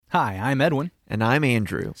Hi, I'm Edwin. And I'm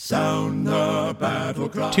Andrew. Sound the battle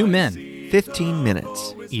cry. 2 men, 15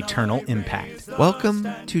 minutes. eternal impact. Welcome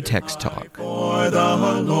to Text Talk. For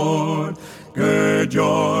the Lord, gird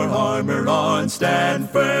your armor on, stand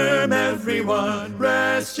firm, everyone.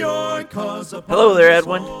 Rest your cause upon. Hello there,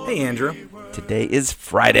 Edwin. Hey, Andrew. Today is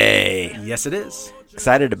Friday. Yes, it is.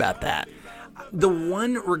 Excited about that. The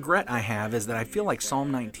one regret I have is that I feel like Psalm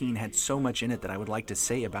 19 had so much in it that I would like to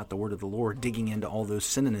say about the word of the Lord, digging into all those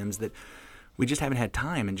synonyms that we just haven't had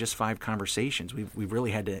time in just 5 conversations. We've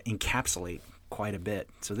really had to encapsulate quite a bit.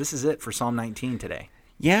 So this is it for Psalm 19 today.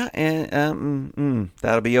 Yeah, and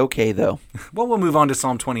that'll be okay, though. Well, we'll move on to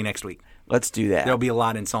Psalm 20 next week. Let's do that. There'll be a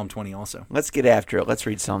lot in Psalm 20 also. Let's get after it. Let's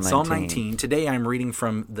read Psalm 19. Psalm 19. Today I'm reading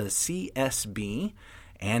from the CSB,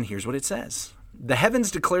 and here's what it says. The heavens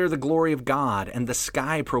declare the glory of God, and the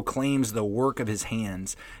sky proclaims the work of his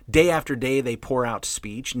hands. Day after day they pour out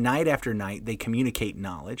speech. Night after night they communicate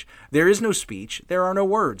knowledge. There is no speech. There are no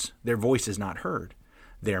words. Their voice is not heard.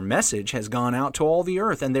 Their message has gone out to all the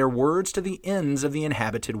earth, and their words to the ends of the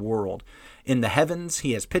inhabited world. In the heavens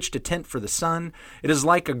he has pitched a tent for the sun. It is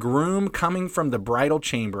like a groom coming from the bridal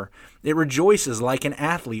chamber. It rejoices like an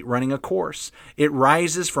athlete running a course. It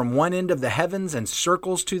rises from one end of the heavens and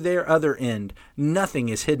circles to their other end. Nothing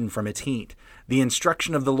is hidden from its heat. The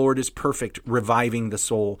instruction of the Lord is perfect, reviving the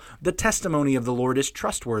soul. The testimony of the Lord is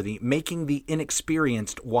trustworthy, making the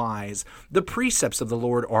inexperienced wise. The precepts of the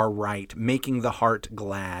Lord are right, making the heart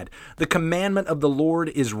glad. The commandment of the Lord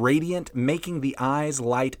is radiant, making the eyes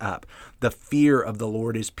light up. The fear of the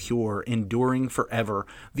Lord is pure, enduring forever.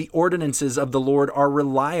 The ordinances of the Lord are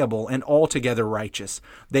reliable and altogether righteous.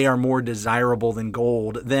 They are more desirable than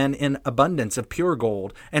gold, than in abundance of pure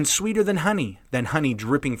gold, and sweeter than honey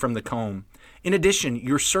dripping from the comb. In addition,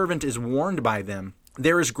 your servant is warned by them.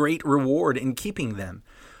 There is great reward in keeping them.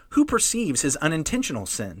 Who perceives his unintentional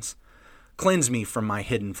sins? Cleanse me from my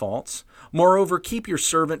hidden faults. Moreover, keep your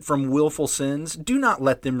servant from willful sins. Do not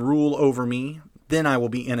let them rule over me. Then I will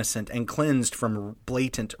be innocent and cleansed from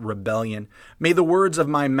blatant rebellion. May the words of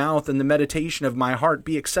my mouth and the meditation of my heart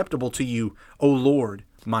be acceptable to you, O Lord,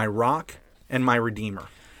 my rock and my redeemer.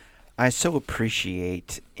 I so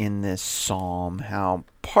appreciate in this psalm how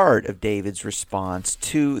part of David's response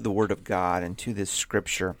to the Word of God and to this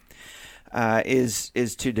Scripture is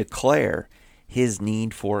to declare his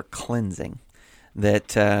need for cleansing.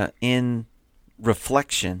 That in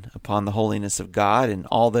reflection upon the holiness of God and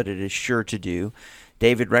all that it is sure to do,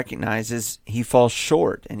 David recognizes he falls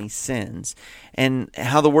short and he sins, and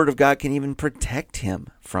how the Word of God can even protect him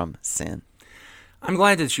from sin. I'm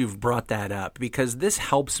glad that you've brought that up, because this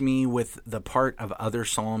helps me with the part of other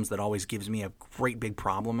Psalms that always gives me a great big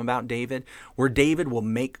problem about David, where David will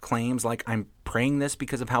make claims like, I'm praying this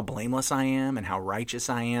because of how blameless I am and how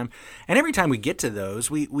righteous I am. And every time we get to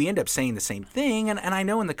those, we end up saying the same thing. And I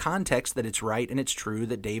know in the context that it's right and it's true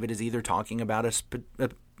that David is either talking about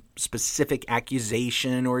a specific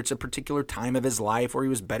accusation, or it's a particular time of his life where he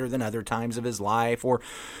was better than other times of his life,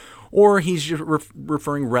 or he's just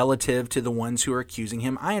referring relative to the ones who are accusing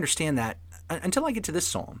him. I understand that until I get to this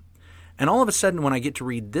psalm. And all of a sudden, when I get to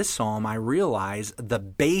read this psalm, I realize the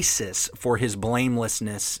basis for his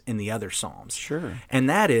blamelessness in the other psalms. Sure. And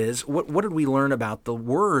that is, what did we learn about the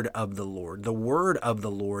word of the Lord? The word of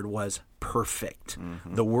the Lord was perfect.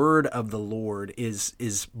 Mm-hmm. The word of the Lord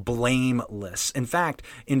is blameless. In fact,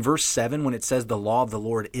 in verse 7, when it says the law of the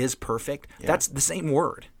Lord is perfect, that's the same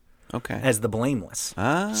word. Okay. As the blameless.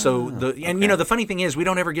 Okay. You know, the funny thing is, we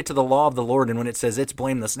don't ever get to the law of the Lord, and when it says it's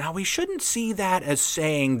blameless, now we shouldn't see that as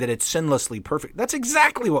saying that it's sinlessly perfect. That's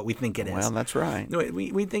exactly what we think it is. Well, that's right.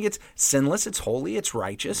 We think it's sinless, it's holy, it's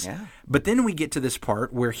righteous. Yeah. But then we get to this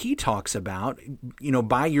part where he talks about,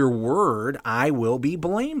 by your word I will be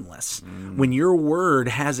blameless. When your word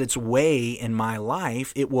has its way in my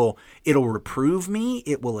life, it'll reprove me,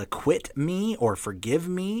 it will acquit me, or forgive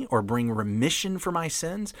me, or bring remission for my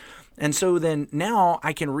sins. And so then now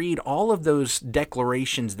I can read all of those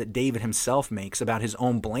declarations that David himself makes about his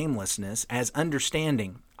own blamelessness as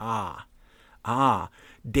understanding,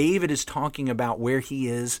 David is talking about where he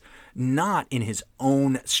is not in his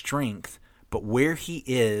own strength, but where he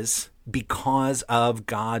is because of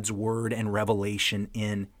God's word and revelation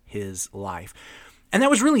in his life. And that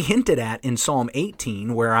was really hinted at in Psalm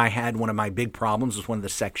 18, where I had one of my big problems with one of the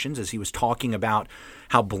sections as he was talking about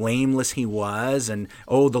how blameless he was and,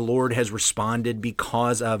 the Lord has responded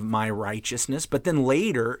because of my righteousness. But then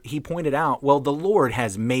later he pointed out, well, the Lord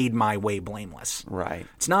has made my way blameless. Right.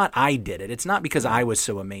 It's not I did it. It's not because I was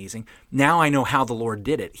so amazing. Now I know how the Lord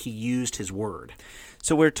did it. He used his word.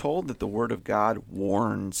 So we're told that the word of God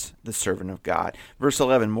warns the servant of God. Verse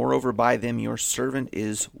 11, moreover, by them your servant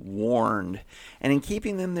is warned, and in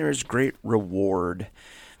keeping them there is great reward.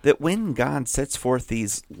 That when God sets forth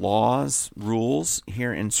these laws, rules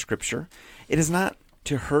here in Scripture, it is not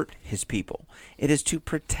to hurt his people. It is to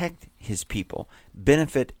protect his people,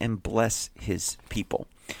 benefit and bless his people.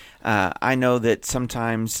 I know that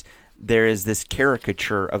sometimes there is this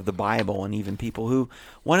caricature of the Bible, and even people who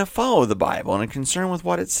want to follow the Bible and are concerned with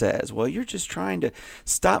what it says. Well, you're just trying to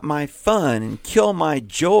stop my fun and kill my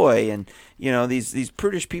joy, and these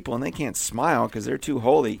prudish people, and they can't smile because they're too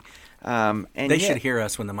holy. And they should hear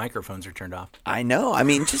us when the microphones are turned off. I know. I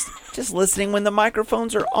mean, just listening when the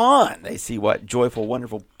microphones are on, they see what joyful,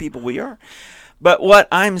 wonderful people we are. But what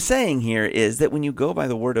I'm saying here is that when you go by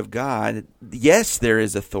the word of God, yes, there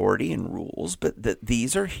is authority and rules, but that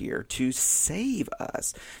these are here to save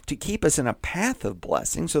us, to keep us in a path of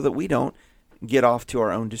blessing so that we don't get off to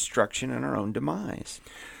our own destruction and our own demise.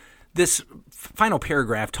 This final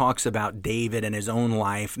paragraph talks about David and his own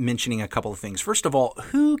life, mentioning a couple of things. First of all,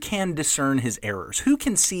 who can discern his errors? Who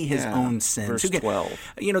can see his own sins? Verse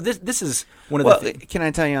 12. This is one of the things. Can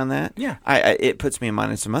I tell you on that? Yeah. It puts me in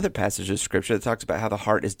mind of some other passages of Scripture that talks about how the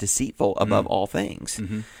heart is deceitful above all things.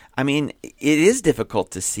 Mm-hmm. I mean, it is difficult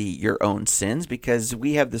to see your own sins because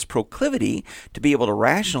we have this proclivity to be able to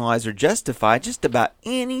rationalize or justify just about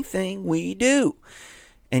anything we do.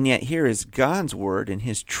 And yet here is God's word and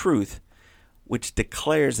his truth, which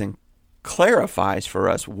declares and clarifies for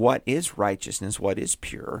us what is righteousness, what is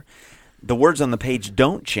pure. The words on the page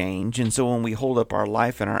don't change, and so when we hold up our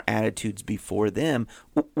life and our attitudes before them,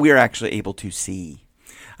 we're actually able to see.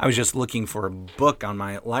 I was just looking for a book on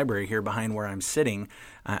my library here behind where I'm sitting.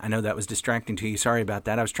 I know that was distracting to you. Sorry about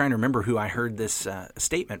that. I was trying to remember who I heard this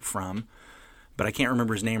statement from, but I can't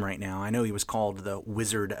remember his name right now. I know he was called the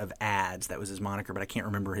Wizard of Ads. That was his moniker, but I can't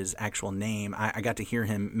remember his actual name. I got to hear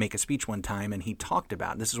him make a speech one time, and he talked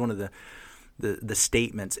about, this is one of the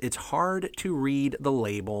statements, it's hard to read the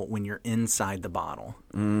label when you're inside the bottle.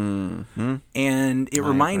 Mm-hmm. And it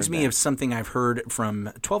reminds me of something I've heard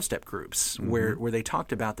from 12-step groups where they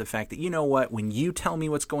talked about the fact that, you know what, when you tell me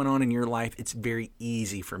what's going on in your life, it's very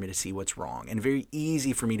easy for me to see what's wrong and very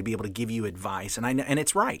easy for me to be able to give you advice. And I know, and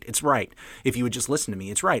it's right. It's right. If you would just listen to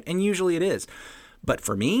me, it's right. And usually it is. But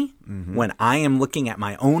for me, when I am looking at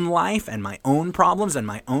my own life and my own problems and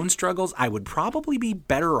my own struggles, I would probably be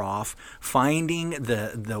better off finding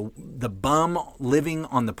the bum living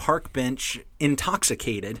on the park bench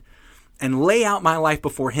intoxicated and lay out my life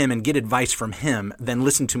before him and get advice from him than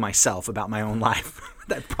listen to myself about my own life.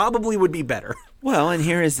 That probably would be better. Well, and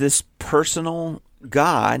here is this personal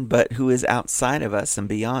God, but who is outside of us and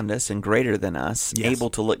beyond us and greater than us,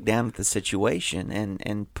 able to look down at the situation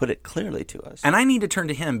and put it clearly to us. And I need to turn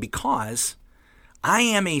to him because I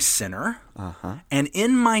am a sinner, and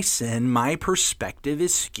in my sin, my perspective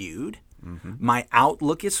is skewed, my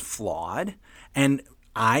outlook is flawed, and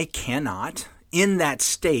I cannot, in that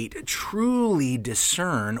state, truly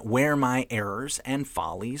discern where my errors and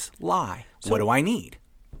follies lie. So, what do I need?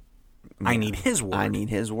 I need his word. I need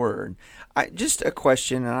his word. Just a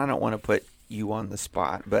question, and I don't want to put you on the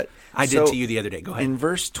spot, but I did to you the other day. Go ahead. In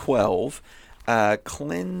verse 12,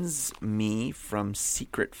 cleanse me from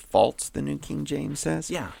secret faults, the New King James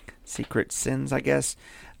says. Yeah. Secret sins, I guess.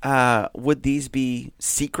 Would these be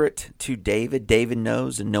secret to David? David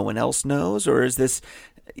knows and no one else knows? Or is this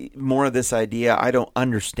more of this idea, I don't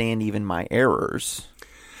understand even my errors?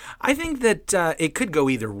 I think that it could go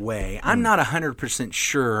either way. I'm not 100%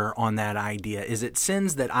 sure on that idea. Is it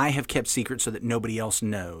sins that I have kept secret so that nobody else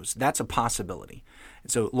knows? That's a possibility.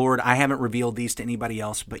 So, Lord, I haven't revealed these to anybody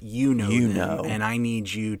else, but you know them, and I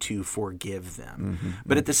need you to forgive them.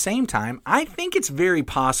 But at the same time, I think it's very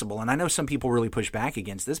possible, and I know some people really push back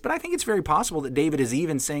against this, but I think it's very possible that David is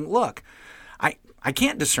even saying, look, I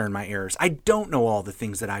can't discern my errors. I don't know all the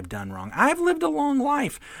things that I've done wrong. I've lived a long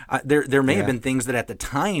life. There may have been things that at the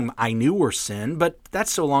time I knew were sin, but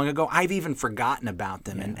that's so long ago, I've even forgotten about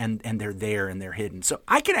them, and they're there and they're hidden. So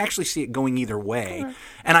I can actually see it going either way,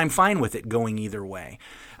 and I'm fine with it going either way.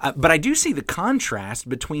 But I do see the contrast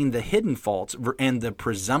between the hidden faults and the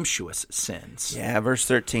presumptuous sins. Yeah, verse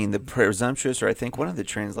 13, the presumptuous, or I think one of the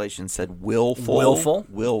translations said willful,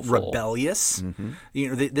 rebellious.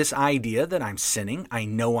 This idea that I'm sinning, I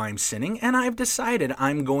know I'm sinning, and I've decided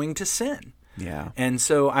I'm going to sin. Yeah. And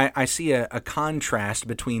so I see a contrast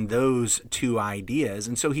between those two ideas.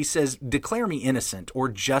 And so he says, declare me innocent or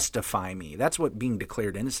justify me. That's what being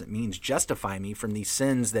declared innocent means. Justify me from these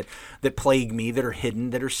sins that plague me, that are hidden,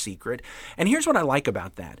 that are secret. And here's what I like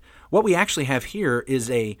about that. What we actually have here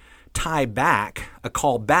is a tie back, a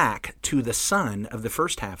call back to the sun of the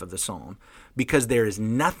first half of the psalm, because there is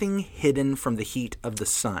nothing hidden from the heat of the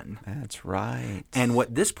sun. That's right. And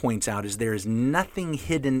what this points out is there is nothing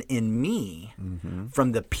hidden in me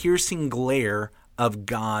from the piercing glare of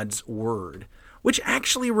God's word, which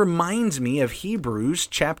actually reminds me of Hebrews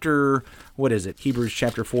chapter 4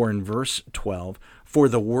 and verse 12. For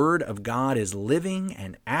the word of God is living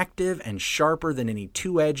and active and sharper than any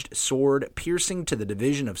two-edged sword, piercing to the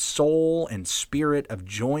division of soul and spirit, of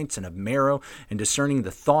joints and of marrow, and discerning the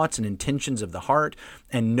thoughts and intentions of the heart.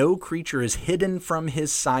 And no creature is hidden from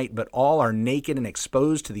his sight, but all are naked and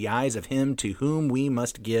exposed to the eyes of him to whom we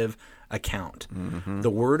must give account. The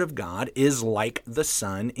word of God is like the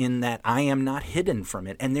sun in that I am not hidden from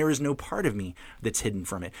it, and there is no part of me that's hidden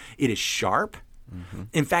from it. It is sharp.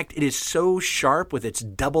 In fact, it is so sharp with its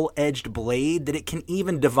double-edged blade that it can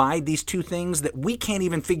even divide these two things that we can't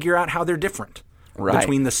even figure out how they're different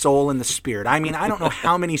between the soul and the spirit. I mean, I don't know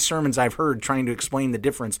how many sermons I've heard trying to explain the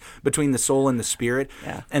difference between the soul and the spirit,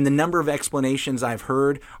 and the number of explanations I've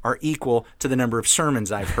heard are equal to the number of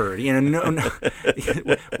sermons I've heard. We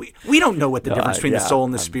don't know what the difference between the soul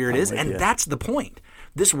and the spirit is, and that's the point.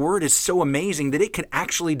 This word is so amazing that it could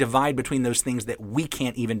actually divide between those things that we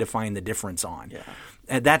can't even define the difference on.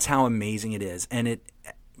 And that's how amazing it is.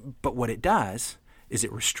 But what it does is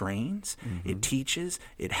it restrains, it teaches,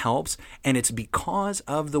 it helps, and it's because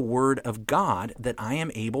of the word of God that I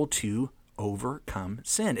am able to overcome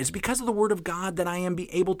sin. It's because of the word of God that I am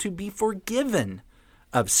able to be forgiven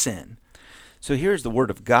of sin. So here's the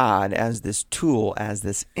word of God as this tool, as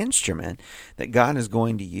this instrument that God is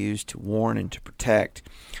going to use to warn and to protect,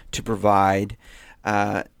 to provide,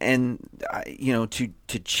 to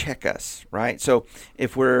check us, right? So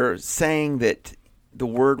if we're saying that the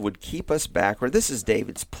word would keep us back, or this is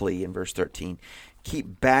David's plea in verse 13,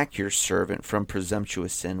 keep back your servant from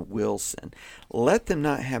presumptuous sin, will sin. Let them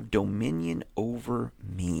not have dominion over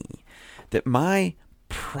me, that my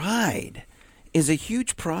pride is a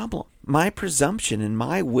huge problem. My presumption and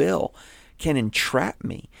my will can entrap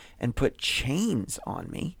me and put chains on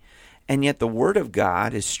me, and yet the word of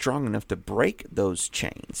God is strong enough to break those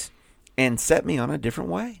chains and set me on a different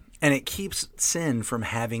way. And it keeps sin from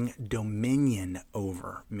having dominion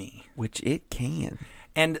over me. Which it can.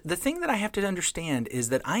 And the thing that I have to understand is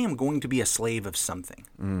that I am going to be a slave of something.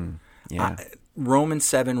 Romans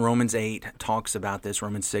 7, Romans 8 talks about this.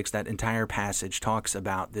 Romans 6, that entire passage talks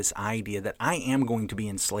about this idea that I am going to be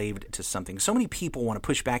enslaved to something. So many people want to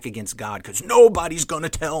push back against God because nobody's going to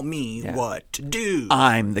tell me what to do.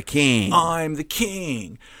 I'm the king. I'm the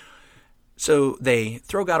king. So they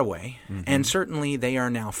throw God away, and certainly they are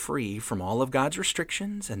now free from all of God's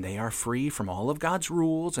restrictions, and they are free from all of God's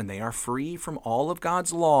rules, and they are free from all of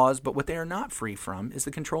God's laws, but what they are not free from is the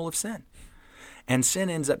control of sin. And sin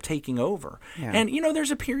ends up taking over. And, there's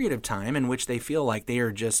a period of time in which they feel like they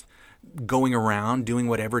are just going around doing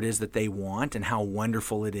whatever it is that they want and how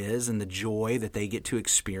wonderful it is and the joy that they get to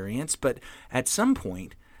experience. But at some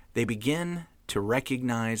point, they begin to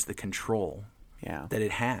recognize the control that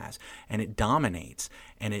it has, and it dominates,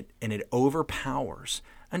 and it overpowers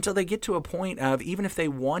until they get to a point of, even if they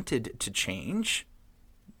wanted to change,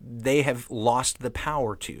 they have lost the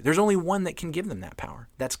power to. There's only one that can give them that power.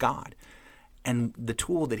 That's God. And the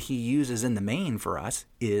tool that he uses in the main for us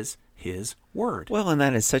is his word. Well, and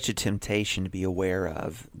that is such a temptation to be aware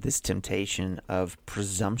of, this temptation of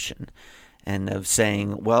presumption and of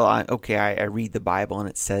saying, well, I read the Bible and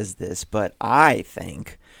it says this, but I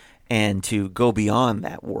think, and to go beyond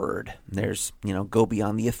that word. There's, go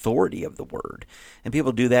beyond the authority of the word. And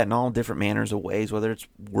people do that in all different manners of ways, whether it's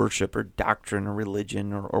worship or doctrine or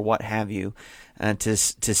religion or what have you, to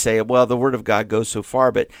say, well, the word of God goes so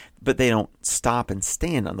far, but they don't stop and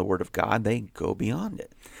stand on the word of God. They go beyond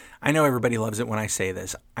it. I know everybody loves it when I say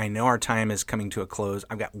this. I know our time is coming to a close.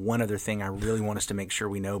 I've got one other thing I really want us to make sure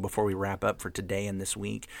we know before we wrap up for today and this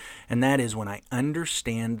week, and that is when I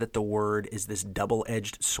understand that the word is this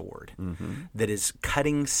double-edged sword that is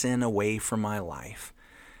cutting sin away from my life,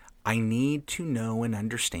 I need to know and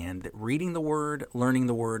understand that reading the word, learning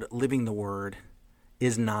the word, living the word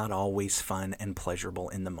is not always fun and pleasurable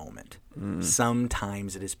in the moment.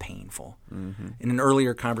 Sometimes it is painful. In an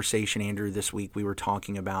earlier conversation, Andrew, this week, we were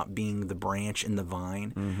talking about being the branch in the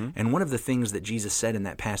vine. And one of the things that Jesus said in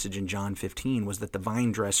that passage in John 15 was that the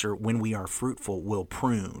vine dresser, when we are fruitful, will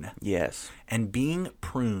prune. Yes. And being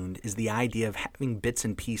pruned is the idea of having bits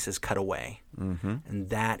and pieces cut away. And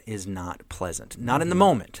that is not pleasant. Not in the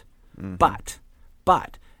moment, but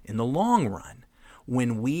in the long run,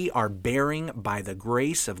 when we are bearing by the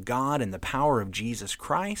grace of God and the power of Jesus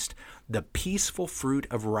Christ the peaceful fruit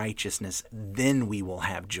of righteousness, then we will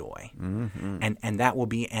have joy. And that will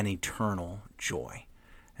be an eternal joy.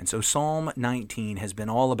 And so Psalm 19 has been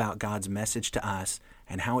all about God's message to us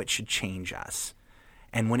and how it should change us.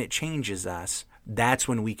 And when it changes us, that's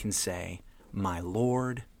when we can say, my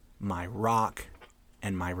Lord, my rock,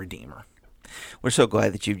 and my Redeemer. We're so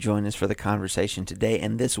glad that you've joined us for the conversation today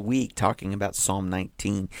and this week talking about Psalm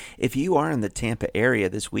 19. If you are in the Tampa area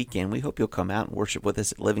this weekend, we hope you'll come out and worship with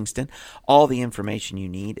us at Livingston. All the information you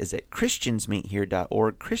need is at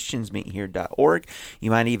christiansmeethere.org, christiansmeethere.org.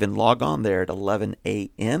 You might even log on there at 11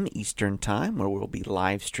 a.m. Eastern Time, where we'll be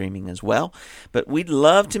live streaming as well. But we'd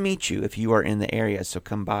love to meet you if you are in the area, so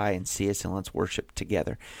come by and see us and let's worship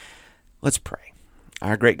together. Let's pray.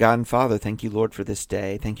 Our great God and Father, thank you, Lord, for this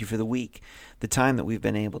day. Thank you for the week, the time that we've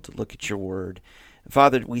been able to look at your word.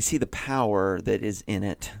 Father, we see the power that is in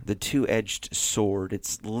it, the two-edged sword.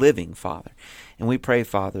 It's living, Father. And we pray,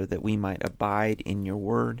 Father, that we might abide in your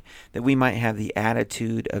word, that we might have the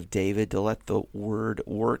attitude of David to let the word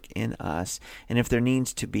work in us. And if there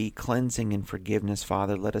needs to be cleansing and forgiveness,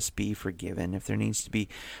 Father, let us be forgiven. If there needs to be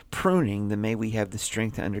pruning, then may we have the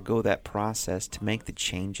strength to undergo that process to make the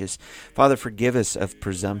changes. Father, forgive us of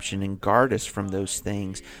presumption and guard us from those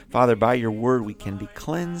things. Father, by your word we can be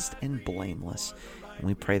cleansed and blameless. And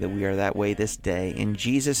we pray that we are that way this day. In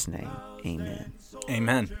Jesus' name, amen.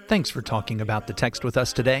 Amen. Thanks for talking about the text with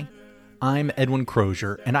us today. I'm Edwin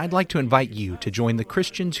Crozier, and I'd like to invite you to join the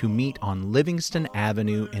Christians who meet on Livingston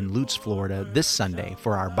Avenue in Lutz, Florida this Sunday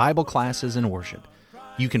for our Bible classes and worship.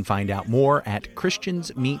 You can find out more at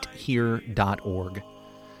christiansmeethere.org.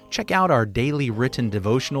 Check out our daily written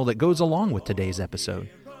devotional that goes along with today's episode.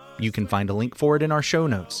 You can find a link for it in our show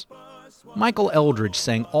notes. Michael Eldridge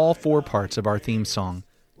sang all 4 parts of our theme song.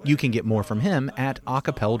 You can get more from him at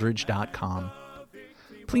acapeldridge.com.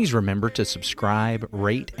 Please remember to subscribe,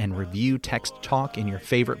 rate, and review Text Talk in your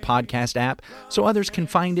favorite podcast app so others can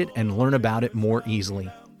find it and learn about it more easily.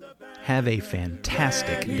 Have a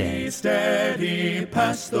fantastic day. Steady,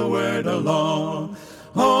 pass the word along.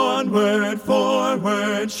 Onward,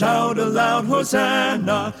 forward, shout aloud,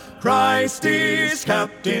 Hosanna. Christ is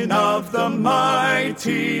captain of the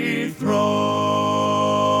mighty throng.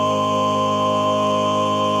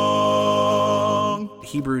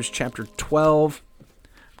 Hebrews chapter 12.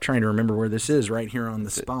 I'm trying to remember where this is right here on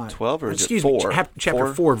the spot. 12 or is Excuse it 4? me,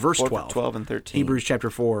 chapter 4, verse 4, 12. 12 and 13. Hebrews chapter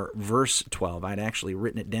 4, verse 12. I'd actually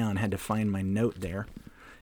written it down, had to find my note there.